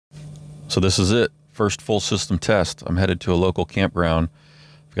So this is it, first full system test. I'm headed to a local campground.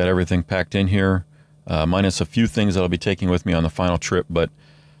 I've got everything packed in here, minus a few things that I'll be taking with me on the final trip, but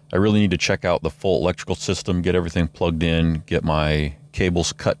I really need to check out the full electrical system, get everything plugged in, get my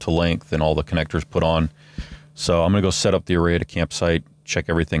cables cut to length and all the connectors put on. So I'm gonna go set up the array at a campsite, check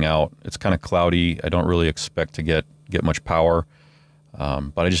everything out. It's kind of cloudy. I don't really expect to get much power,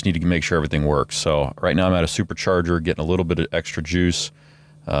 but I just need to make sure everything works. So right now I'm at a supercharger, getting a little bit of extra juice.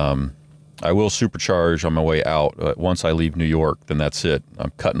 I will supercharge on my way out. Once I leave New York, then that's it.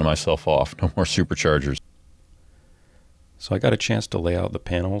 I'm cutting myself off. No more superchargers. So I got a chance to lay out the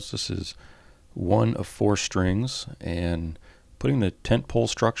panels. This is one of 4 strings, and putting the tent pole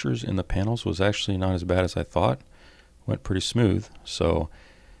structures in the panels was actually not as bad as I thought. Went pretty smooth. So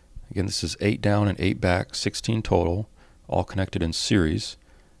again, this is 8 down and 8 back, 16 total, all connected in series.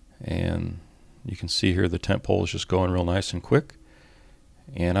 And you can see here the tent pole is just going real nice and quick.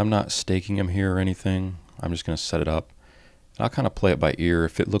 And I'm not staking them here or anything. I'm just going to set it up. And I'll kind of play it by ear.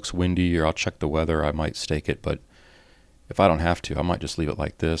 If it looks windy or I'll check the weather, I might stake it. But if I don't have to, I might just leave it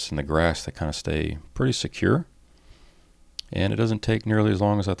like this. In the grass, they kind of stay pretty secure. And it doesn't take nearly as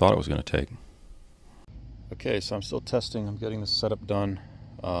long as I thought it was going to take. Okay, so I'm still testing. I'm getting this setup done.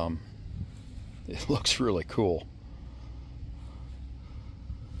 It looks really cool.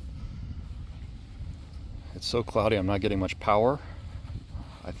 It's so cloudy, I'm not getting much power.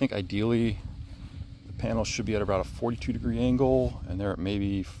 I think ideally the panels should be at about a 42-degree angle, and they're at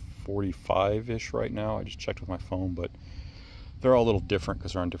maybe 45-ish right now. I just checked with my phone, but they're all a little different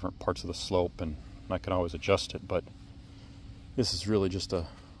because they're on different parts of the slope, and I can always adjust it. But this is really just a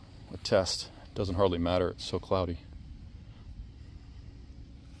test. It doesn't hardly matter, it's so cloudy.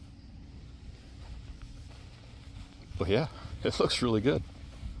 But yeah, it looks really good.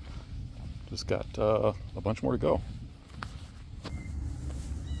 Just got a bunch more to go.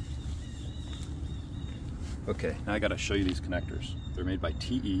 Okay, now I got to show you these connectors. They're made by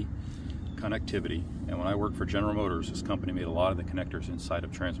TE Connectivity, and when I worked for General Motors, this company made a lot of the connectors inside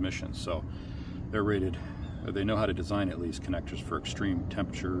of transmissions. So they're rated, or they know how to design at least connectors for extreme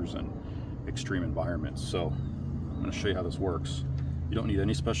temperatures and extreme environments. So I'm going to show you how this works. You don't need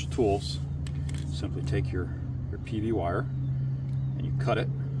any special tools. Simply take your PV wire and you cut it.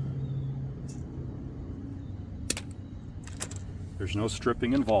 There's no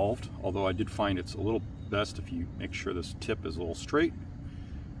stripping involved, although I did find it's a little best if you make sure this tip is a little straight.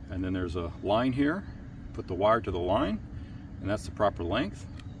 And then there's a line here. Put the wire to the line, and that's the proper length.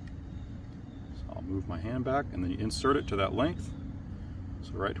 So I'll move my hand back, and then you insert it to that length.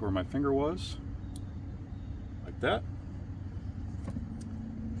 So right to where my finger was, like that.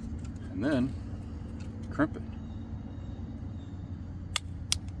 And then crimp it.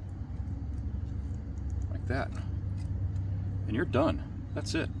 Like that. And you're done.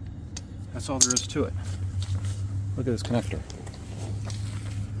 That's it. That's all there is to it. Look at this connector.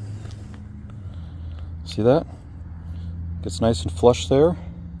 See that? Gets nice and flush there,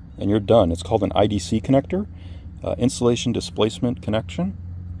 and you're done. It's called an IDC connector, insulation displacement connection,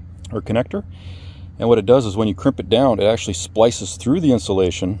 or connector. And what it does is when you crimp it down, it actually splices through the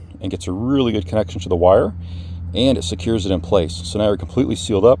insulation and gets a really good connection to the wire, and it secures it in place. So now you're completely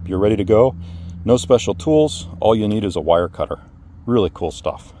sealed up, you're ready to go. No special tools, all you need is a wire cutter. Really cool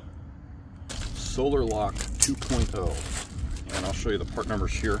stuff. Solar Lock 2.0, and I'll show you the part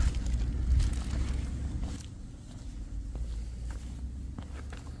numbers here.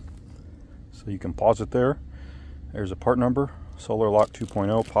 So you can pause it there. There's a part number, Solar Lock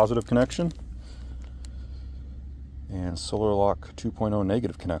 2.0 positive connection, and Solar Lock 2.0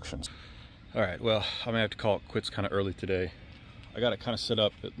 negative connections. All right, well, I'm gonna have to call it quits kind of early today. I got it kind of set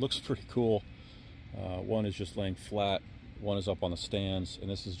up. It looks pretty cool. One is just laying flat, one is up on the stands, and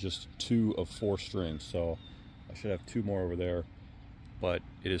this is just 2 of 4 strings. So I should have 2 more over there, but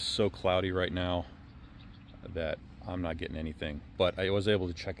it is so cloudy right now that I'm not getting anything. But I was able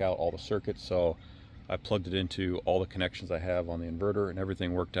to check out all the circuits, so I plugged it into all the connections I have on the inverter, and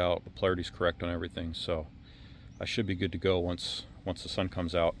everything worked out. The polarity's correct on everything, so I should be good to go once the sun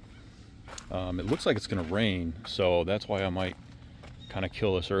comes out. It looks like it's going to rain, so that's why I might kind of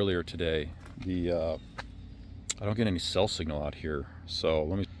kill this earlier today. I don't get any cell signal out here,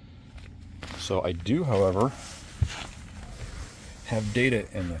 so so I do, however, have data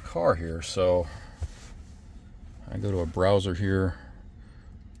in the car here. So I go to a browser here,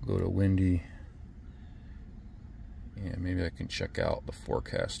 go to windy, and maybe I can check out the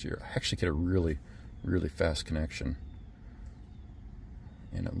forecast here. I actually get a really fast connection,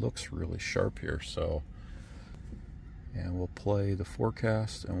 and it looks really sharp here. So and we'll play the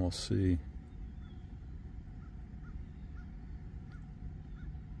forecast and we'll see.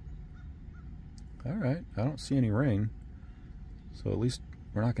 All right, I don't see any rain. So at least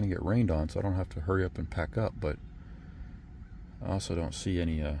we're not going to get rained on, so I don't have to hurry up and pack up, but I also don't see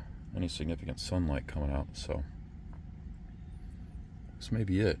any significant sunlight coming out, so this may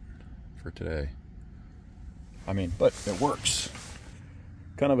be it for today. I mean, but it works.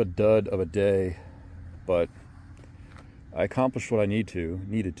 Kind of a dud of a day, but I accomplished what I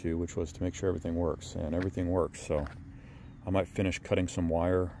needed to, which was to make sure everything works, and everything works. So I might finish cutting some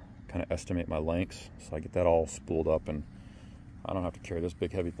wire, kind of estimate my lengths, so I get that all spooled up, and I don't have to carry this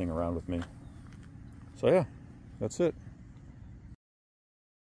big heavy thing around with me. So yeah, that's it.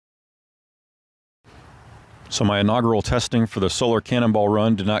 So my inaugural testing for the solar Cannonball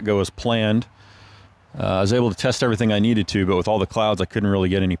Run did not go as planned. I was able to test everything I needed to, but with all the clouds I couldn't really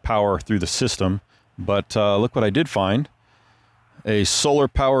get any power through the system. But look what I did find. A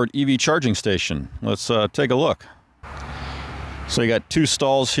solar-powered EV charging station. Let's take a look. So you got two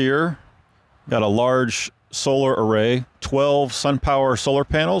stalls here. Got a large solar array, 12 SunPower solar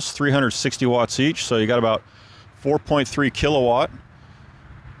panels, 360 watts each. So you got about 4.3 kilowatt.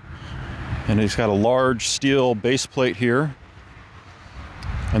 And it's got a large steel base plate here.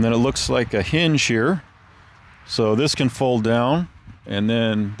 And then it looks like a hinge here. So this can fold down, and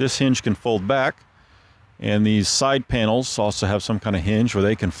then this hinge can fold back. And these side panels also have some kind of hinge where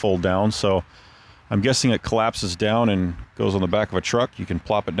they can fold down. So I'm guessing it collapses down and goes on the back of a truck. You can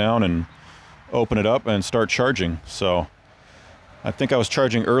plop it down and open it up and start charging. So I think I was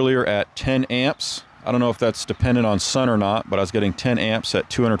charging earlier at 10 amps. I don't know if that's dependent on sun or not, but I was getting 10 amps at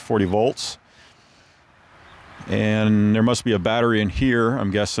 240 volts. And there must be a battery in here,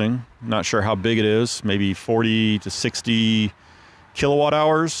 I'm guessing. Not sure how big it is, maybe 40 to 60 kilowatt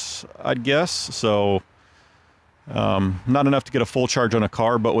hours, I'd guess. So not enough to get a full charge on a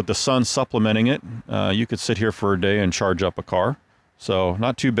car, but with the sun supplementing it, you could sit here for a day and charge up a car. So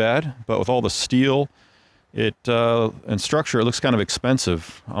not too bad, but with all the steel and structure, it looks kind of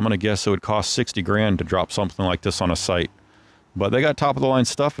expensive. I'm going to guess it would cost 60 grand to drop something like this on a site. But they got top of the line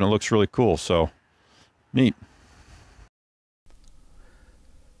stuff and it looks really cool, so neat.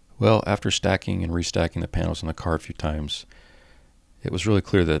 Well, after stacking and restacking the panels in the car a few times, it was really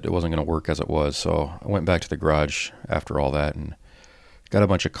clear that it wasn't going to work as it was. So I went back to the garage after all that and got a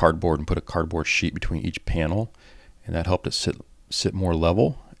bunch of cardboard and put a cardboard sheet between each panel, and that helped it sit more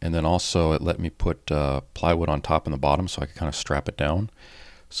level. And then also it let me put plywood on top and the bottom so I could kind of strap it down.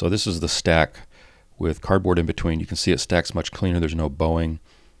 So this is the stack with cardboard in between. You can see it stacks much cleaner. There's no bowing.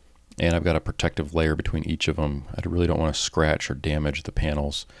 And I've got a protective layer between each of them. I really don't want to scratch or damage the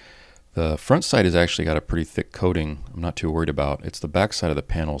panels. The front side has actually got a pretty thick coating I'm not too worried about. It's the back side of the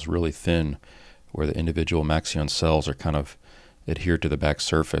panels really thin, where the individual Maxeon cells are kind of adhered to the back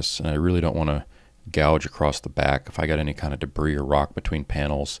surface. And I really don't want to gouge across the back. If I got any kind of debris or rock between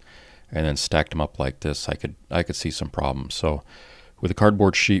panels and then stacked them up like this, I could see some problems. So with a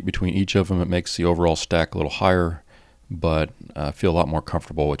cardboard sheet between each of them, it makes the overall stack a little higher, but I feel a lot more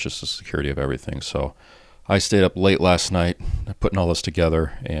comfortable with just the security of everything. So I stayed up late last night putting all this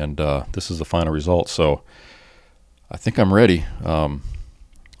together, and this is the final result. So I think I'm ready. I'll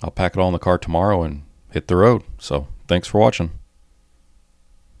pack it all in the car tomorrow and hit the road. So thanks for watching.